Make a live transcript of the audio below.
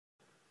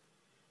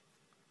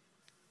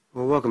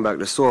Well, welcome back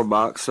to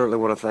Swordbox. Certainly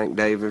want to thank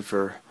David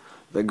for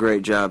the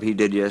great job he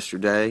did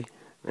yesterday,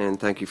 and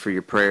thank you for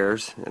your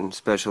prayers, and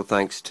special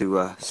thanks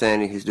to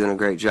Sandy, who's doing a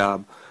great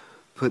job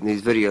putting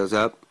these videos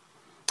up.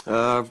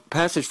 Our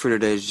passage for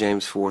today is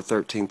James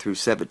 4:13 through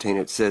 17.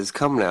 It says,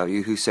 "Come now,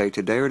 you who say,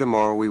 today or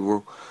tomorrow we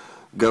will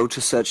go to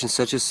such and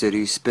such a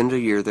city, spend a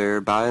year there,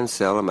 buy and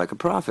sell, and make a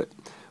profit.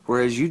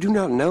 Whereas you do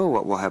not know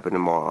what will happen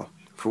tomorrow.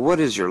 For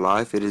what is your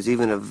life? It is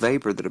even a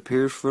vapor that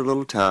appears for a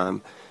little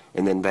time,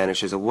 and then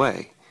vanishes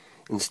away.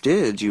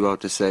 Instead, you ought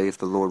to say, if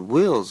the Lord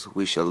wills,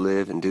 we shall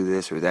live and do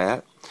this or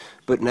that.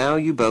 But now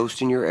you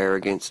boast in your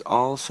arrogance.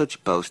 All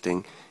such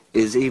boasting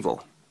is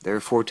evil.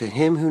 Therefore, to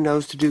him who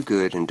knows to do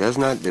good and does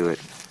not do it,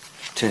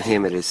 to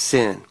him it is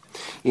sin."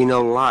 You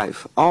know,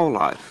 life, all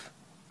life,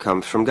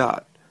 comes from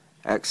God.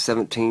 Acts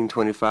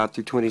 17:25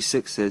 through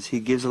 26 says, He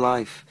gives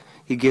life.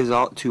 He gives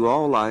to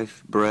all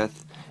life,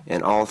 breath,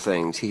 and all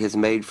things. He has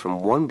made from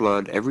one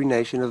blood every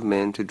nation of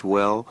men to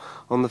dwell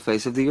on the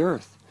face of the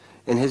earth,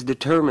 and has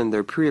determined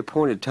their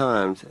pre-appointed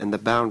times and the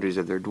boundaries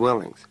of their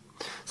dwellings.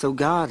 So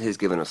God has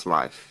given us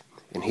life,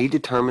 and He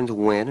determines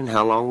when and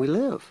how long we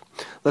live.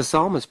 The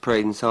psalmist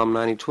prayed in Psalm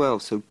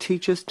 90:12, "So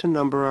teach us to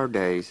number our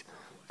days,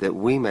 that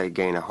we may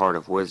gain a heart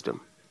of wisdom."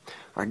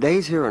 Our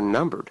days here are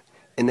numbered,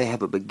 and they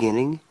have a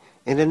beginning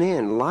and an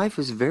end. Life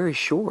is very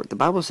short. The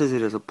Bible says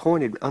it is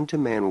appointed unto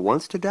man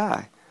once to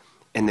die,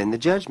 and then the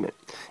judgment.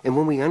 And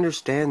when we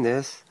understand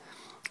this,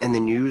 and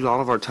then use all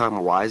of our time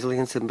wisely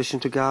in submission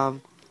to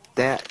God,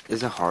 that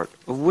is a heart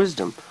of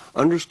wisdom,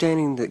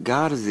 understanding that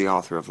God is the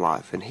author of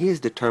life, and He has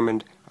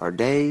determined our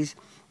days,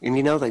 and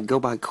you know they go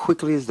by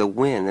quickly as the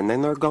wind, and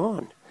then they're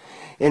gone.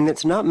 And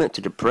it's not meant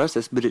to depress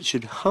us, but it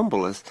should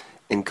humble us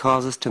and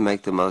cause us to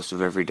make the most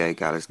of every day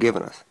God has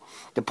given us.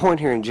 The point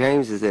here in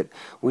James is that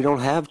we don't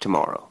have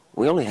tomorrow.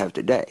 We only have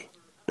today.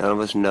 None of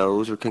us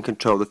knows or can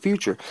control the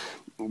future.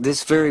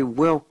 This very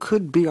well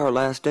could be our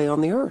last day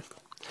on the earth.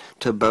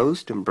 To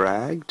boast and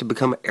brag, to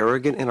become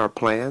arrogant in our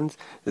plans,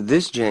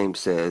 this,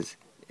 James says,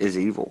 is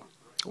evil.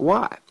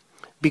 Why?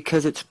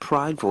 Because it's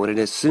prideful, and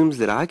it assumes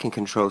that I can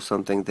control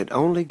something that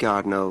only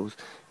God knows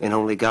and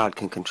only God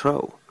can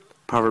control.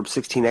 Proverbs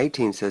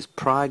 16:18 says,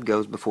 "Pride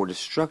goes before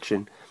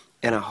destruction,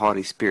 and a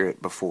haughty spirit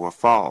before a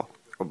fall,"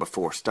 or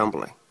before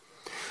stumbling.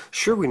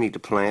 Sure, we need to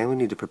plan, we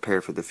need to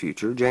prepare for the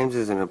future. James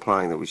isn't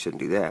implying that we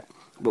shouldn't do that.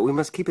 But we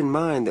must keep in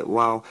mind that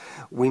while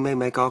we may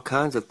make all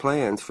kinds of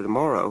plans for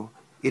tomorrow,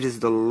 it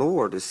is the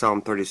Lord, as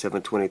Psalm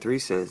 37:23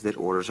 says, that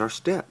orders our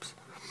steps.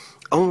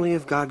 Only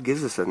if God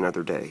gives us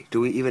another day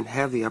do we even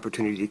have the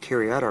opportunity to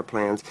carry out our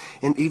plans,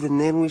 and even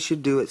then we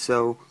should do it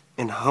so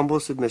in humble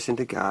submission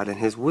to God and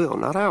His will,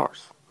 not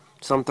ours.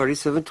 Psalm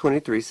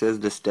 37:23 says,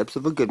 "The steps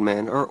of a good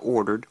man are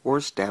ordered or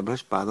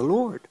established by the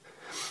Lord."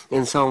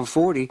 In Psalm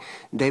 40,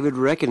 David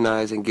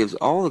recognizes and gives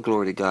all the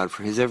glory to God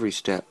for his every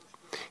step.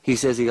 He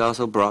says, "He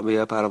also brought me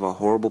up out of a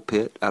horrible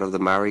pit, out of the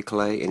miry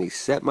clay, and He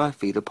set my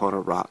feet upon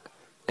a rock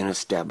and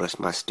established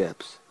my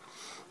steps."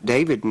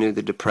 David knew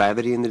the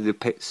depravity and the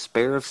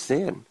despair of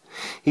sin.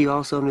 He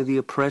also knew the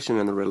oppression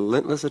and the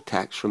relentless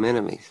attacks from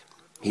enemies.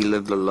 He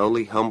lived the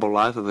lowly, humble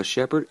life of a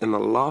shepherd in the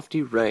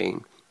lofty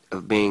reign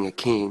of being a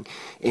king,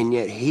 and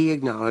yet he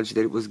acknowledged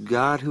that it was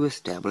God who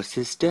established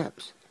his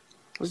steps.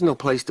 There was no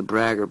place to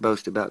brag or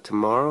boast about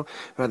tomorrow.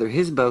 Rather,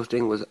 his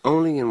boasting was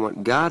only in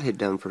what God had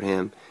done for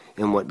him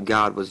and what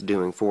God was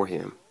doing for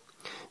him.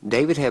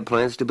 David had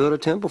plans to build a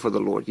temple for the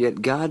Lord,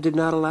 yet God did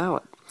not allow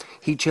it.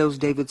 He chose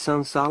David's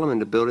son Solomon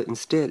to build it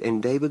instead,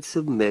 and David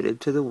submitted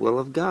to the will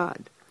of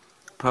God.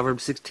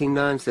 Proverbs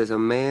 16:9 says, "A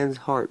man's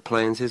heart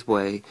plans his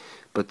way,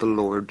 but the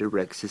Lord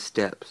directs his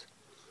steps."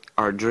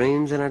 Our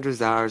dreams and our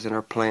desires and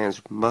our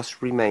plans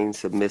must remain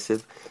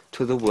submissive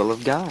to the will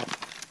of God.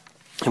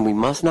 And we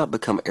must not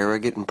become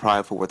arrogant and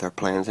prideful with our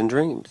plans and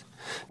dreams,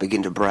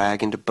 begin to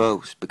brag and to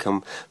boast,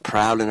 become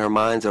proud in our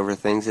minds over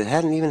things that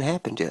hadn't even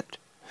happened yet.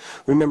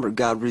 Remember,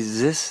 God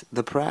resists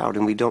the proud,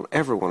 and we don't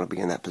ever want to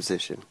be in that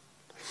position.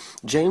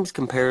 James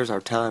compares our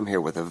time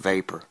here with a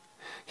vapor.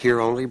 Here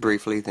only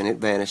briefly, then it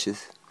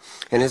vanishes.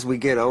 And as we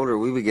get older,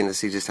 we begin to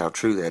see just how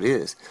true that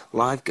is.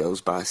 Life goes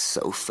by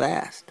so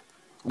fast.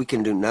 We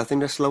can do nothing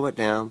to slow it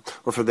down,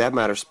 or for that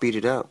matter, speed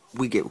it up.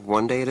 We get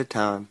one day at a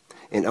time,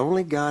 and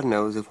only God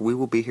knows if we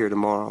will be here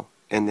tomorrow,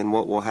 and then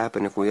what will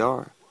happen if we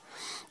are.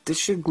 This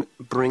should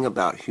bring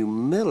about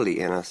humility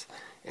in us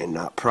and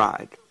not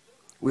pride.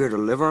 We are to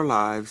live our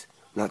lives,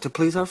 not to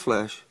please our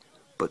flesh,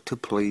 but to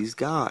please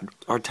God.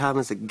 Our time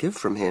is a gift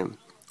from Him.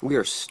 We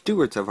are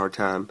stewards of our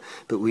time,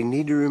 but we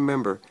need to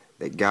remember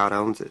that God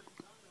owns it.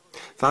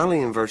 Finally,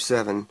 in verse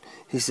 7,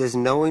 he says,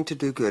 "Knowing to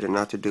do good and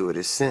not to do it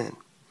is sin."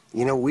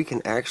 You know, we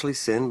can actually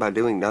sin by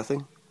doing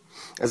nothing.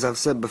 As I've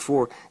said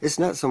before, it's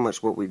not so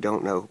much what we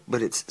don't know,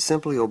 but it's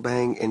simply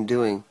obeying and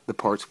doing the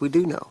parts we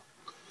do know.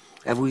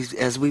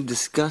 As we've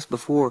discussed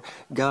before,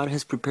 God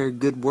has prepared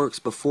good works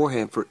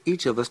beforehand for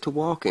each of us to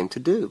walk in, to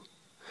do.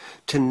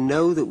 To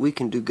know that we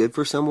can do good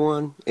for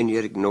someone and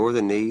yet ignore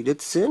the need,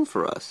 it's sin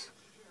for us.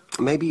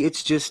 Maybe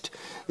it's just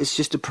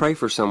to pray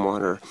for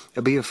someone or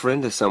be a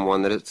friend to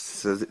someone that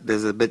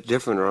is a bit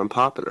different or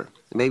unpopular.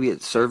 Maybe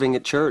it's serving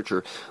at church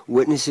or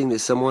witnessing to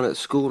someone at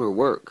school or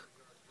work.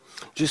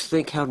 Just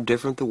think how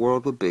different the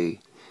world would be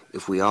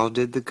if we all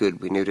did the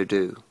good we knew to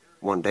do,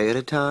 one day at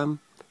a time,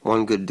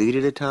 one good deed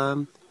at a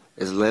time,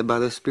 as led by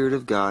the Spirit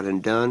of God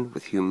and done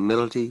with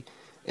humility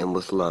and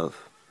with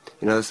love.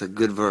 You know, that's a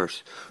good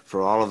verse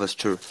for all of us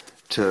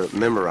to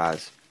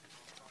memorize.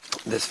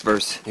 This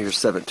verse here,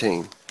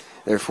 17.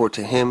 Therefore,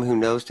 to him who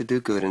knows to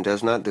do good and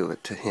does not do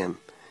it, to him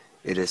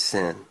it is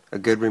sin. A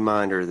good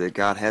reminder that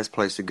God has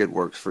placed the good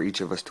works for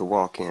each of us to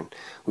walk in.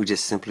 We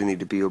just simply need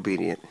to be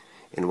obedient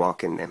and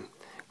walk in them.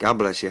 God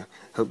bless you.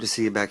 Hope to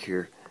see you back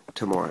here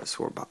tomorrow at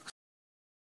Swordbox.